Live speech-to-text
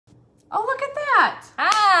Oh, look at that.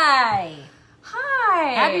 Hi. Hi.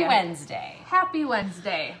 Happy Wednesday. Happy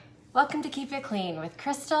Wednesday. Welcome to Keep It Clean with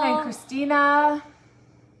Crystal. And Christina.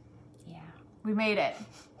 Yeah. We made it.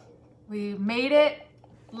 We made it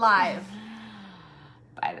live.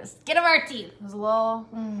 By the skin of our teeth. It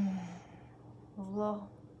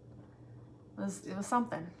was it was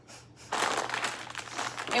something.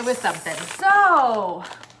 It was something. So,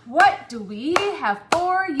 what do we have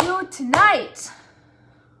for you tonight?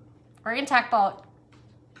 We're going to talk about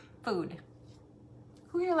food.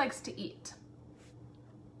 Who here likes to eat?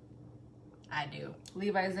 I do.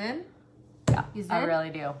 Levi's in? Yeah, He's I in? really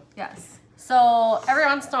do. Yes. So every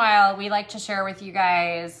once in a while, we like to share with you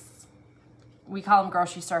guys, we call them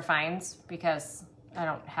grocery store finds because I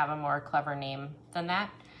don't have a more clever name than that.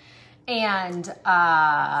 And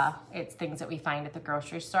it's things that we find at the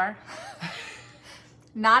grocery store.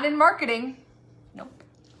 Not in marketing. Nope.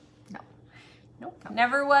 No. Nope.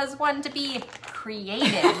 Never was one to be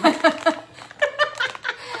creative.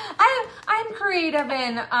 I'm creative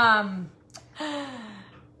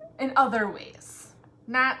in other ways.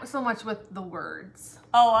 Not so much with the words.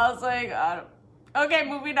 Oh, I was like, okay,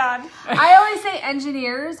 moving on. I always say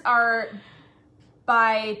engineers are,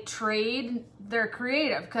 by trade, they're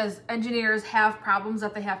creative because engineers have problems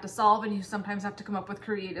that they have to solve, and you sometimes have to come up with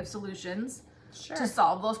creative solutions to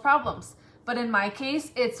solve those problems. But in my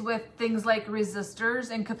case, it's with things like resistors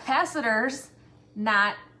and capacitors,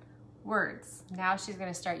 not words. Now she's going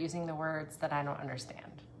to start using the words that I don't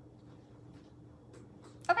understand.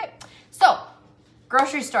 Okay, so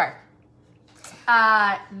grocery store.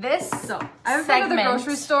 This So I haven't been to the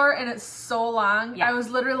grocery store and it's so long. Yeah. I was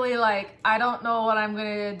literally like, I don't know what I'm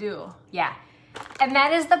gonna do. Yeah. And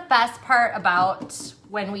that is the best part about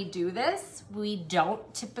when we do this. We don't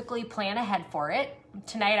typically plan ahead for it.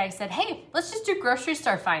 Tonight I said, hey, let's just do grocery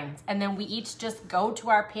store finds. And then we each just go to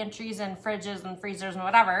our pantries and fridges and freezers and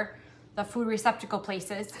whatever, the food receptacle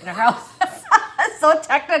places in our house. So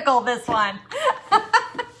technical, this one.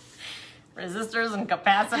 Resistors and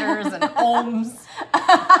capacitors and ohms.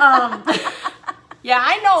 Yeah,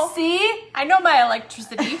 I know. See? I know my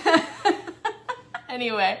electricity.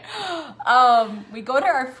 Anyway, we go to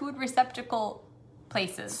our food receptacle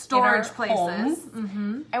places, Storage in our places.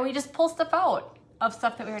 homes, and we just pull stuff out of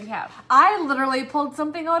stuff that we already have. I literally pulled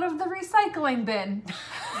something out of the recycling bin because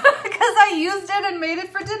I used it and made it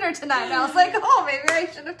for dinner tonight. And I was like, oh, maybe I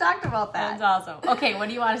should have talked about that. That's awesome. Okay, what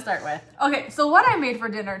do you want to start with? Okay, so what I made for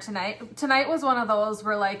dinner tonight was one of those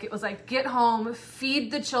where it was like get home,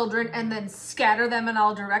 feed the children, and then scatter them in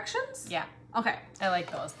all directions. Yeah, Okay. I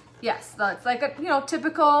like those. Yes, that's like a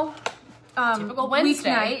typical Typical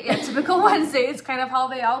Wednesday. weeknight. Yeah, typical Wednesday. It's kind of how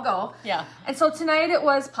they all go. Yeah. And so tonight it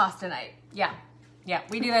was pasta night. Yeah. Yeah,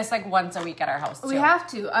 we do this like once a week at our house too. We have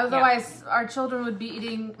to, otherwise our children would be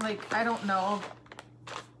eating I don't know,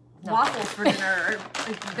 waffles for dinner.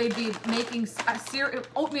 Or they'd be making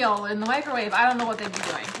oatmeal in the microwave. I don't know what they'd be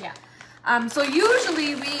doing. Yeah. So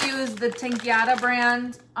usually we use the Tinkyata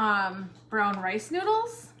brand brown rice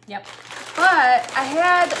noodles. Yep. But I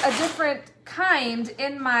had a different kind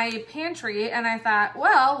in my pantry, and I thought,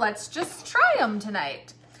 well, let's just try them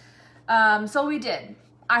tonight. So we did.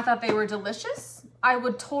 I thought they were delicious. I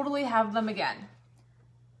would totally have them again.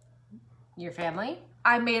 Your family?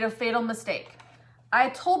 I made a fatal mistake. I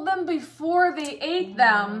told them before they ate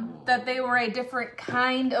them that they were a different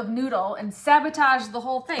kind of noodle and sabotaged the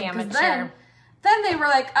whole thing. 'Cause Amateur. Then they were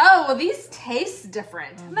like, oh, well, these taste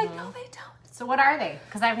different. I'm like, no, they don't. So what are they?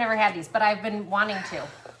 Because I've never had these, but I've been wanting to.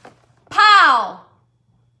 Pow!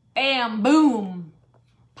 Bam, boom.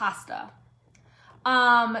 Pasta.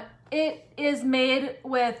 It is made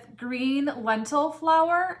with green lentil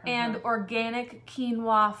flour and organic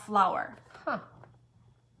quinoa flour. Huh.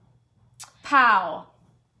 Pow.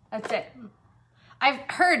 That's it. I've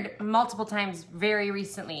heard multiple times very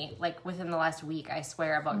recently, like within the last week, I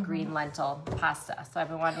swear, about green lentil pasta. So I've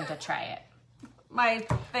been wanting to try it. My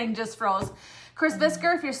thing just froze. Chris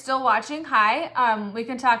Visker, if you're still watching, hi. We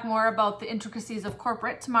can talk more about the intricacies of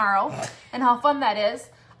corporate tomorrow and how fun that is.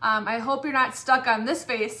 I hope you're not stuck on this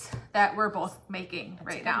face that we're both making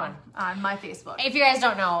right now on my Facebook. If you guys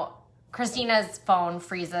don't know, Christina's phone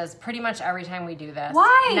freezes pretty much every time we do this.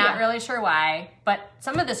 Why? Not really sure why, but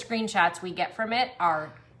some of the screenshots we get from it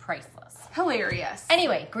are priceless. Hilarious.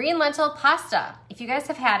 Anyway, green lentil pasta. If you guys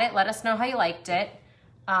have had it, let us know how you liked it.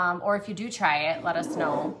 Or if you do try it, let us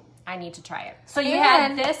know. I need to try it. So you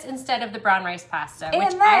had this instead of the brown rice pasta,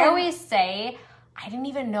 which I always say, I didn't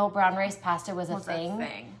even know brown rice pasta was a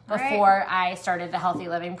thing before I started the Healthy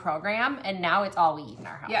Living program, and now it's all we eat in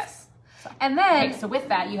our house. Yes. And then, Okay, so with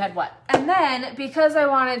that, you had what? and then because I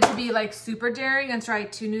wanted to be like super daring and try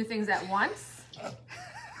 2 new things at once.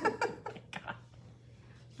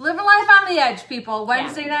 Living life on the edge, people.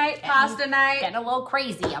 Wednesday night, pasta night. Getting a little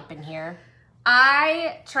crazy up in here.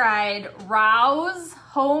 I tried Rao's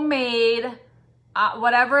homemade,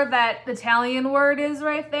 whatever that Italian word is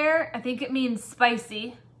right there. I think it means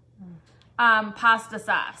spicy, pasta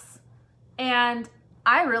sauce. And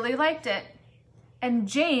I really liked it. And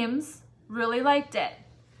James really liked it.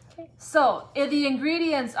 Okay. So the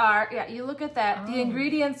ingredients are, yeah, you look at that. The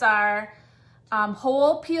ingredients are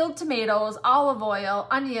whole peeled tomatoes, olive oil,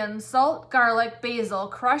 onions, salt, garlic, basil,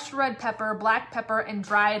 crushed red pepper, black pepper, and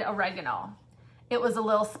dried oregano. It was a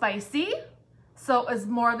little spicy, so it was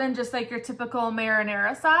more than just like your typical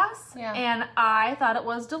marinara sauce. Yeah. And I thought it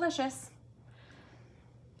was delicious.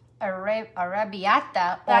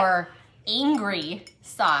 Arrabbiata or angry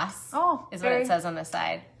sauce is what it says on the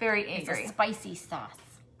side. Very It's angry. a spicy sauce.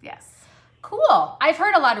 Yes. Cool. I've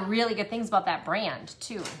heard a lot of really good things about that brand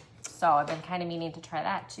too. So I've been kind of meaning to try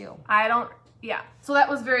that too. Yeah. So that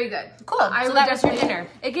was very good. Cool. I So would that was your definitely- dinner.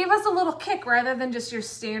 It gave us a little kick rather than just your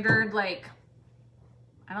standard, like,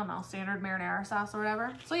 I don't know, standard marinara sauce or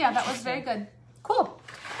whatever. So yeah, that was very good. Cool. All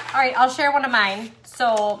right, I'll share one of mine.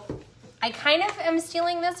 So I kind of am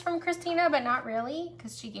stealing this from Christina, but not really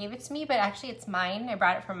because she gave it to me, but actually it's mine. I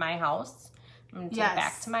brought it from my house. I'm going to take it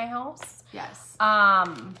back to my house. Yes.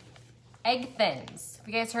 Egg thins. Have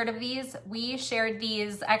you guys heard of these? We shared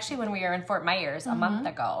these actually when we were in Fort Myers a month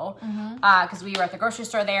ago because we were at the grocery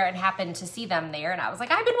store there and happened to see them there. And I was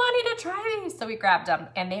like, I've been wanting to try these. So we grabbed them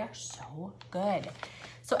and they are so good.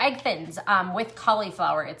 So egg thins with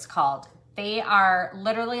cauliflower, it's called. They are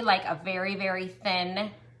literally like a very, very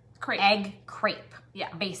thin egg crepe.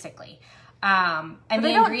 Yeah, basically. And but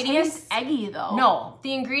they don't taste eggy though. No,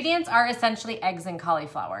 the ingredients are essentially eggs and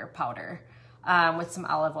cauliflower powder. With some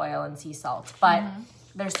olive oil and sea salt, but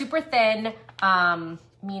they're super thin.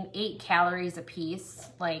 8 calories a piece,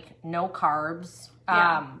 like no carbs.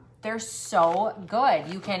 They're so good.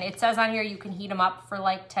 It says on here, you can heat them up for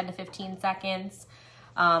like 10 to 15 seconds.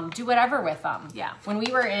 Do whatever with them. Yeah. When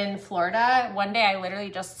we were in Florida, one day I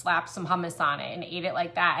literally just slapped some hummus on it and ate it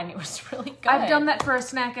like that, and it was really good. I've done that for a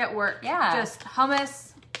snack at work. Yeah. Just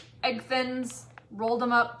hummus, egg thins, rolled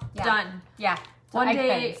them up, done. Yeah. So One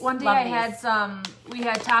day I had we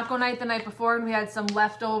had taco night the night before and we had some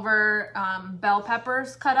leftover bell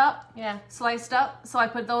peppers cut up, sliced up. So I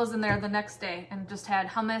put those in there the next day and just had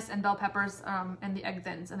hummus and bell peppers and the egg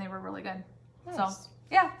thins, and they were really good. Nice. So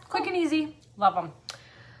yeah, quick and easy. Love them.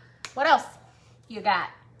 What else you got?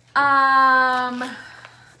 I'm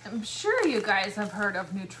sure you guys have heard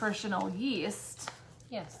of nutritional yeast.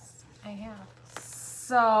 Yes, I have.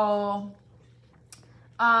 So,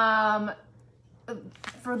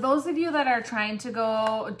 for those of you that are trying to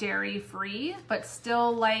go dairy free, but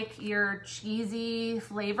still like your cheesy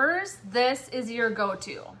flavors, this is your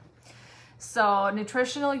go-to. So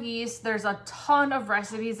nutritional yeast, there's a ton of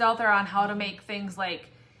recipes out there on how to make things like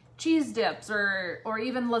cheese dips or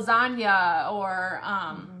even lasagna or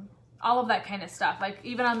all of that kind of stuff. Like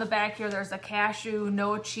even on the back here, there's a cashew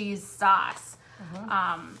no cheese sauce.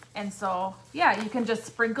 And so, yeah, you can just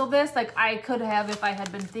sprinkle this. Like I could have, if I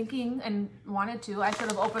had been thinking and wanted to, I could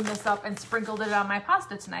have opened this up and sprinkled it on my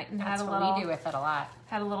pasta tonight and That's had a what little. we do with it a lot.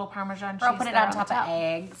 Had a little Parmesan cheese. Or I'll put it on top of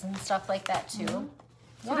eggs and stuff like that too.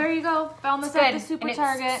 So there you go. Found this It's at good. the Super And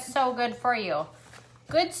Target. it's so good for you.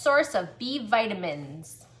 Good source of B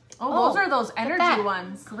vitamins. Oh, those are those look at energy that.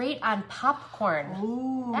 ones. Great on popcorn.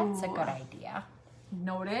 Ooh. That's a good idea.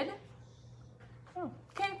 Noted.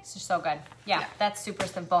 Okay. It's just so good. Yeah, that's super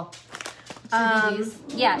simple. These.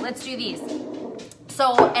 Yeah, let's do these.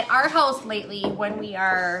 So at our house lately, when we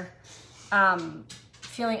are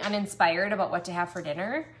feeling uninspired about what to have for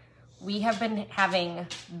dinner, we have been having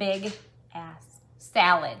big ass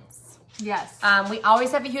salads. Yes. We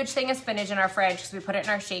always have a huge thing of spinach in our fridge because we put it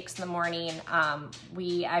in our shakes in the morning.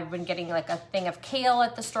 I've been getting like a thing of kale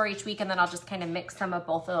at the store each week, and then I'll just kind of mix some of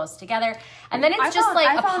both of those together. And then it's just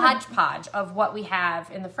like a hodgepodge of what we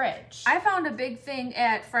have in the fridge. I found a big thing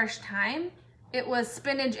at Fresh Thyme. It was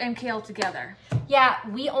spinach and kale together. Yeah,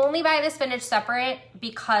 we only buy the spinach separate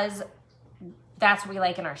because that's what we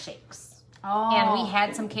like in our shakes. Oh. And we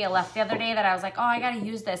had some kale left the other day that I was like, oh, I got to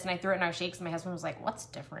use this. And I threw it in our shakes. And my husband was like, what's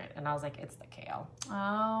different? And I was like, it's the kale.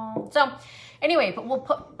 Oh. So anyway, but we'll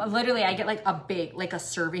put, literally I get like a big, like a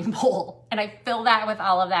serving bowl. And I fill that with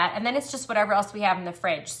all of that. And then it's just whatever else we have in the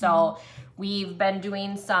fridge. So we've been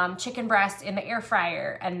doing some chicken breast in the air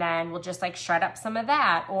fryer. And then we'll just like shred up some of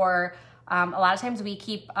that. Or a lot of times we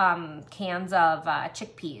keep cans of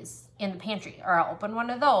chickpeas in the pantry. Or I'll open one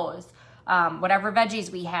of those. whatever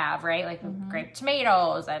veggies we have, right? Like grape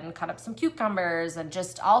tomatoes and cut up some cucumbers and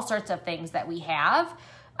just all sorts of things that we have.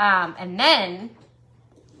 And then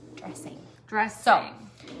dressing. So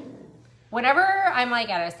whenever I'm like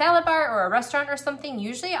at a salad bar or a restaurant or something,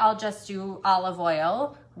 usually I'll just do olive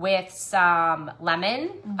oil with some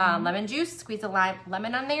lemon, lemon juice, squeeze a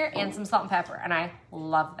lemon on there and some salt and pepper. And I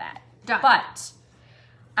love that. Done. But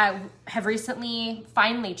I have recently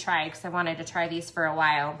finally tried, because I wanted to try these for a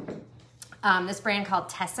while, this brand called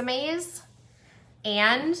Tessemae's,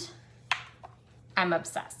 and I'm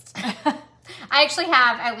obsessed. I actually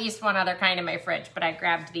have at least one other kind in my fridge, but I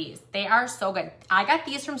grabbed these. They are so good. I got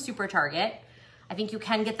these from Super Target. I think you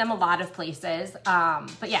can get them a lot of places.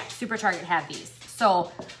 But yeah, Super Target had these.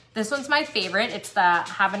 So this one's my favorite. It's the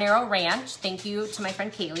Habanero Ranch. Thank you to my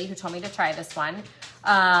friend Kaylee who told me to try this one.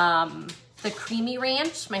 The Creamy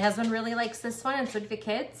Ranch. My husband really likes this one, and so do the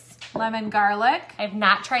kids. Lemon garlic. I've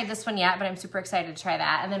not tried this one yet, but I'm super excited to try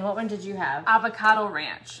that. And then what one did you have? Avocado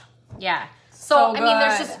ranch. Yeah. So I mean,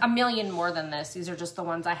 there's good. just a million more than this. These are just the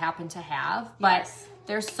ones I happen to have, but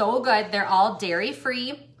they're so good. They're all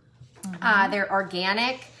dairy-free. They're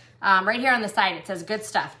organic. Right here on the side, it says good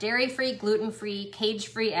stuff. Dairy-free, gluten-free,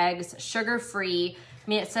 cage-free eggs, sugar-free. I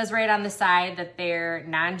mean, it says right on the side that they're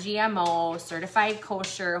non-GMO, certified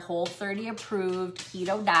kosher, Whole30 approved,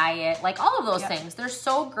 keto diet, like all of those things. They're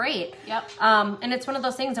so great. And it's one of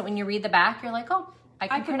those things that when you read the back, you're like, oh, I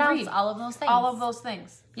can pronounce all of those things. All of those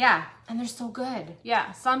things. Yeah, and they're so good.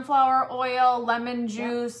 Yeah, sunflower oil, lemon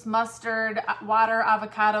juice, mustard, water,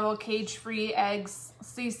 avocado, cage-free eggs,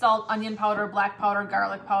 sea salt, onion powder, black pepper,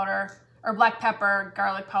 garlic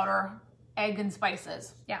powder, egg and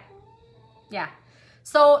spices. Yeah.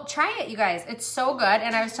 So try it, you guys. It's so good.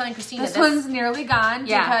 And I was telling Christina this one's nearly gone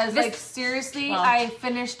because, this, like, seriously, I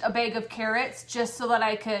finished a bag of carrots just so that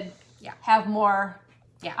I could have more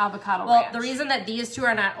avocado ranch. The reason that these two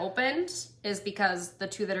are not opened is because the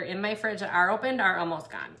two that are in my fridge that are opened are almost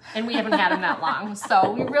gone. And we haven't had them that long.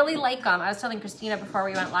 So we really like them. I was telling Christina before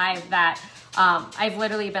we went live that I've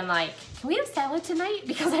literally been like, can we have salad tonight?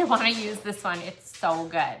 Because I want to use this one. It's so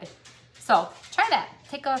good. So try that.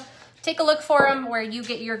 Take a look for them where you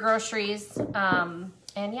get your groceries. And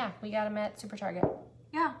yeah, we got them at Super Target.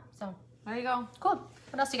 Yeah. So there you go. Cool.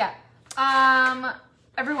 What else you got?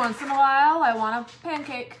 Every once in a while, I want a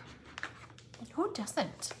pancake. Who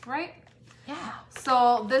doesn't? Right? Yeah.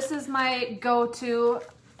 So this is my go-to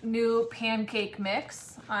new pancake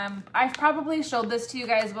mix. I've probably showed this to you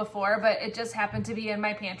guys before, but it just happened to be in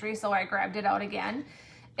my pantry, so I grabbed it out again.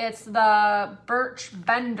 It's the Birch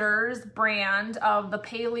Benders brand of the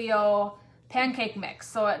Paleo pancake mix.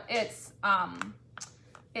 So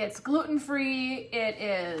it's gluten-free, it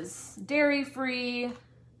is dairy-free,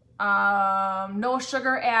 no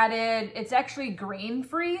sugar added. It's actually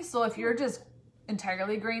grain-free, so if you're just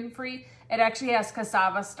entirely grain-free, it actually has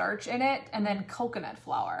cassava starch in it, and then coconut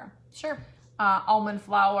flour. Sure. Almond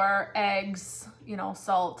flour, eggs,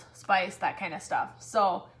 salt, spice, that kind of stuff.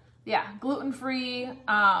 So yeah, gluten-free,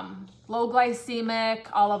 low glycemic,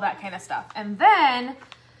 all of that kind of stuff. And then,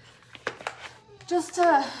 just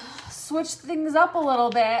to switch things up a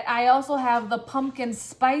little bit, I also have the pumpkin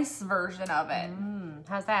spice version of it.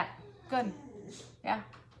 How's that? Good. Yeah.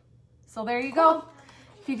 So there you go.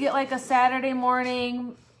 If you get like a Saturday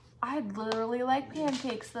morning, I'd literally like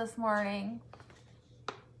pancakes this morning.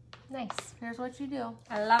 Nice. Here's what you do.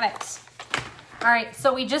 I love it. All right,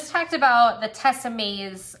 so we just talked about the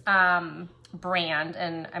Tessemae's brand,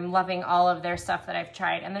 and I'm loving all of their stuff that I've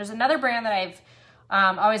tried. And there's another brand that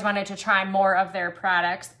I've always wanted to try more of their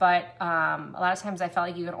products, but a lot of times I felt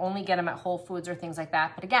like you could only get them at Whole Foods or things like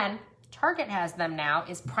that. But again, Target has them now,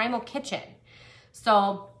 is Primal Kitchen.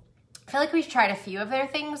 So I feel like we've tried a few of their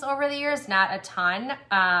things over the years, not a ton.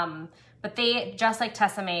 But they, just like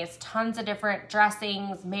Tessemae's, tons of different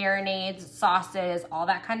dressings, marinades, sauces, all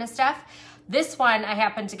that kind of stuff. This one I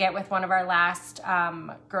happened to get with one of our last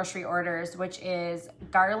grocery orders, which is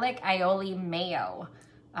garlic aioli mayo.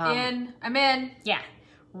 I'm in. Yeah.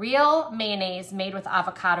 Real mayonnaise made with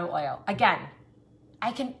avocado oil. Again,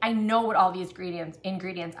 I know what all these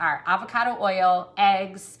ingredients are. Avocado oil,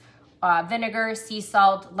 eggs, vinegar, sea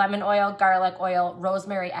salt, lemon oil, garlic oil,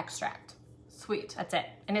 rosemary extract. Sweet. That's it.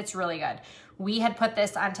 And it's really good. We had put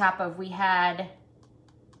this on top of, we had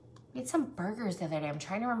some burgers the other day. I'm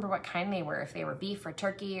trying to remember what kind they were, if they were beef or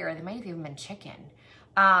turkey, or they might have even been chicken.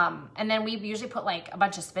 And then we usually put like a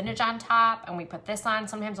bunch of spinach on top, and we put this on.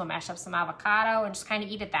 Sometimes we'll mash up some avocado and just kind of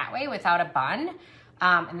eat it that way without a bun.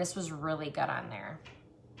 And this was really good on there.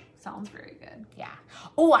 Sounds very good. Yeah.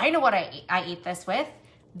 Oh, I know what I ate this with.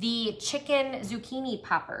 the chicken zucchini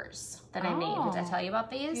poppers that I made. Did I tell you about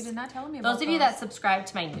these? You did not tell me about those. Of you that subscribe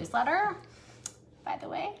to my newsletter, by the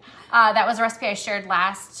way, that was a recipe I shared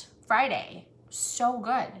last Friday. So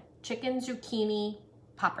good. Chicken zucchini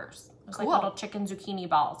poppers. It was like little chicken zucchini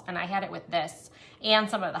balls. And I had it with this and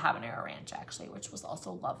some of the habanero ranch, actually, which was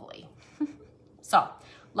also lovely. So,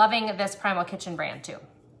 loving this Primal Kitchen brand, too.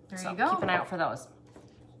 There you go. Keep an eye out for those.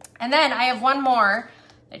 And then I have one more.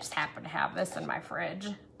 I just happen to have this in my fridge.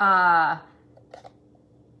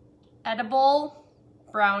 Edible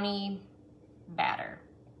brownie batter.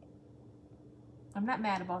 I'm not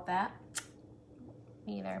mad about that.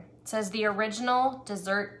 Me either. It says the original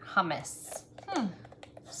dessert hummus.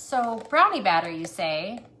 So brownie batter, you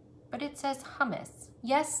say, but it says hummus.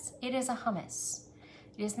 Yes, it is a hummus.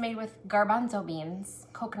 It is made with garbanzo beans,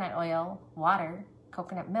 coconut oil, water,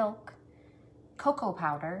 coconut milk, cocoa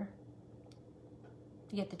powder.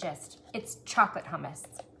 You get the gist. It's chocolate hummus,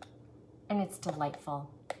 and it's delightful.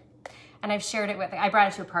 And I've shared it with, I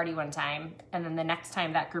brought it to a party one time, and then the next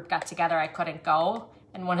time that group got together, I couldn't go,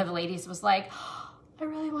 and one of the ladies was like, oh, I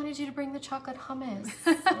really wanted you to bring the chocolate hummus.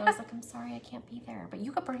 And I was like, I'm sorry, I can't be there, but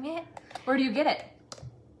you could bring it. Where do you get it?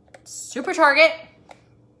 Super Target.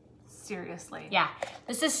 Seriously. Yeah,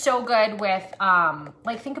 this is so good with,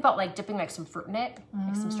 like, think about like dipping like some fruit in it,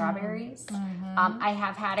 like some strawberries. I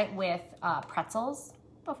have had it with pretzels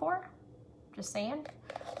before, just saying.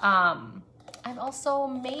 I've also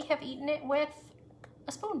may have eaten it with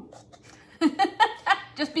a spoon.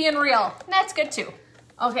 Just being real. That's good too.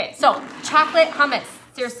 Okay, So, chocolate hummus,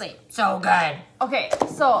 seriously, so good. okay,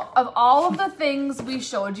 so of all of the things we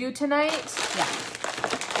showed you tonight,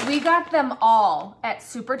 Yeah, we got them all at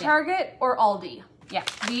Super Target or Aldi. yeah,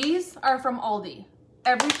 These are from Aldi.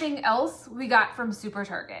 Everything else we got from Super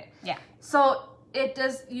Target. yeah. So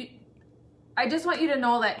I just want you to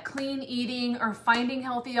know that clean eating or finding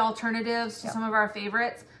healthy alternatives to some of our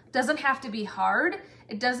favorites doesn't have to be hard.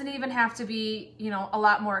 It doesn't even have to be, a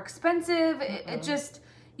lot more expensive. It just,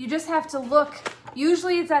 you just have to look.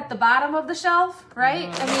 Usually it's at the bottom of the shelf, right?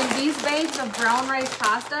 I mean, these bags of brown rice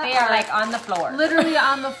pasta. They are like on the floor. Literally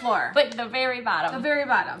on the floor. But the very bottom. The very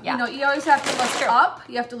bottom. Yeah. You always have to look up.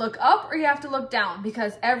 You have to look up or you have to look down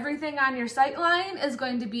because everything on your sight line is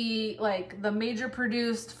going to be like the major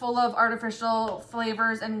produced, full of artificial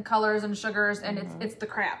flavors and colors and sugars, and it's the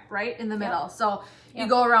crap right in the middle. So you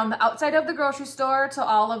go around the outside of the grocery store to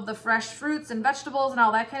all of the fresh fruits and vegetables and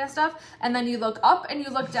all that kind of stuff, and then you look up and you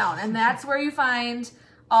look down, and that's where you find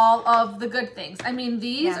all of the good things. I mean,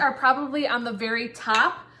 these are probably on the very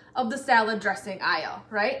top of the salad dressing aisle,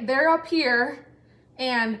 right? They're up here,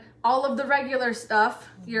 and all of the regular stuff,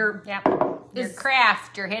 your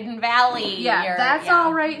Kraft, your Hidden Valley. that's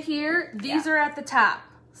all right here. These are at the top.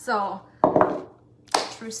 So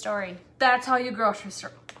True story. that's how you grocery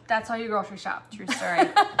store. That's how you grocery shop. True story.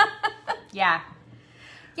 Yeah,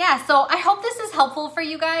 so I hope this is helpful for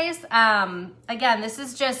you guys. Again,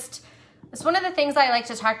 it's one of the things I like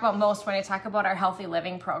to talk about most when I talk about our healthy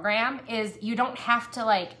living program is you don't have to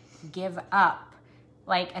like give up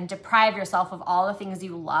and deprive yourself of all the things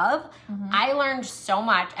you love. I learned so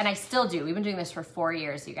much, and I still do. We've been doing this for 4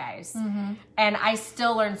 years, you guys. And I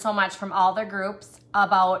still learn so much from all the groups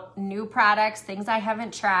about new products, things I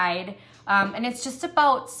haven't tried. And it's just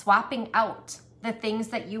about swapping out the things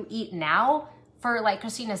that you eat now for, like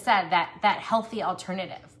Christina said, that healthy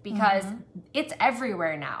alternative, because it's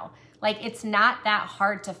everywhere now. Like, it's not that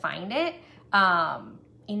hard to find it.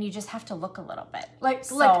 And you just have to look a little bit. Like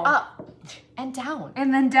up. And down.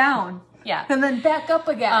 And then down. Yeah. And then back up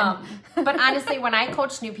again. But honestly, when I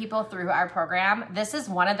coach new people through our program, this is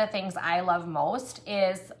one of the things I love most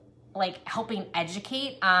is like helping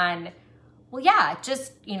educate on, well, yeah,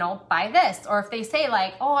 just, buy this. Or if they say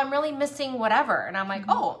like, oh, I'm really missing whatever. And I'm like,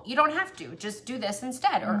 oh, you don't have to. Just do this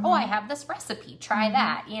instead. Or, oh, I have this recipe. Try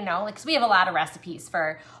that, because we have a lot of recipes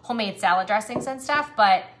for homemade salad dressings and stuff.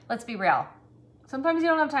 But let's be real. Sometimes you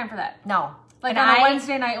don't have time for that. No. Like on a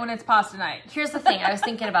Wednesday night when it's pasta night. Here's the thing. I was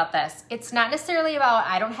thinking about this. It's not necessarily about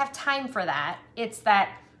I don't have time for that. It's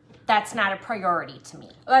that's not a priority to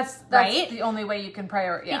me. That's right? the only way you can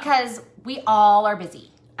prioritize. Yeah. Because we all are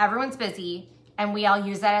busy. Everyone's busy, and we all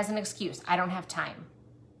use that as an excuse. I don't have time.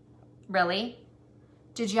 Really?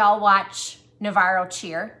 Did y'all watch Navarro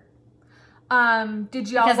cheer? Did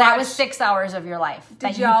y'all Because that was 6 hours of your life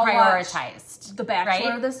that you prioritized. The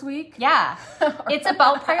Bachelor this week? Yeah. It's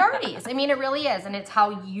about priorities. I mean, it really is. And it's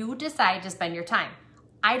how you decide to spend your time.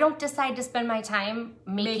 I don't decide to spend my time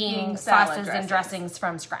making sauces and dressings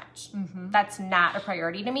from scratch. That's not a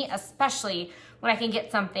priority to me, especially when I can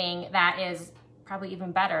get something that is probably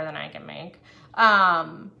even better than I can make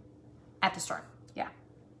at the store. Yeah.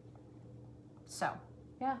 So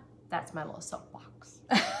Yeah. that's my little soapbox.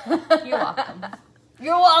 You're welcome.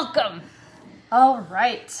 You're welcome. All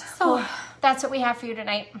right. So that's what we have for you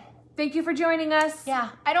tonight. Thank you for joining us. Yeah,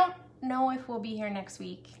 I don't know if we'll be here next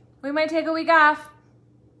week. We might take a week off.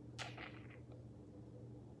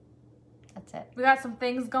 That's it. We got some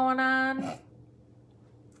things going on.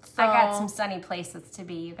 I got So, some sunny places to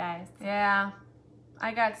be, you guys. Yeah.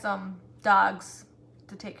 I got some dogs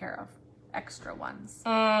to take care of. Extra ones.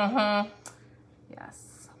 Mm-hmm.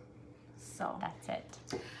 Yes. So. That's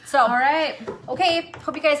it. So, All right. okay,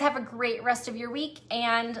 hope you guys have a great rest of your week,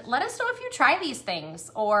 and let us know if you try these things,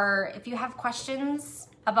 or if you have questions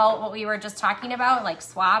about what we were just talking about, like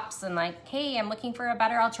swaps, and like, hey, I'm looking for a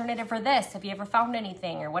better alternative for this. Have you ever found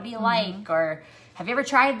anything, or what do you like, or have you ever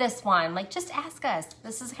tried this one? Like, just ask us.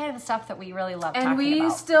 This is kind of the stuff that we really love And talking we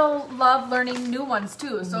about. still love learning new ones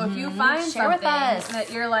too. So if you find Share with something us.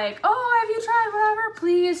 that you're like, oh, have you tried whatever?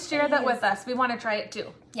 Please share that with us. We want to try it too.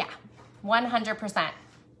 Yeah, 100%.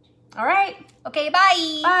 All right. Okay,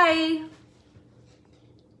 bye. Bye.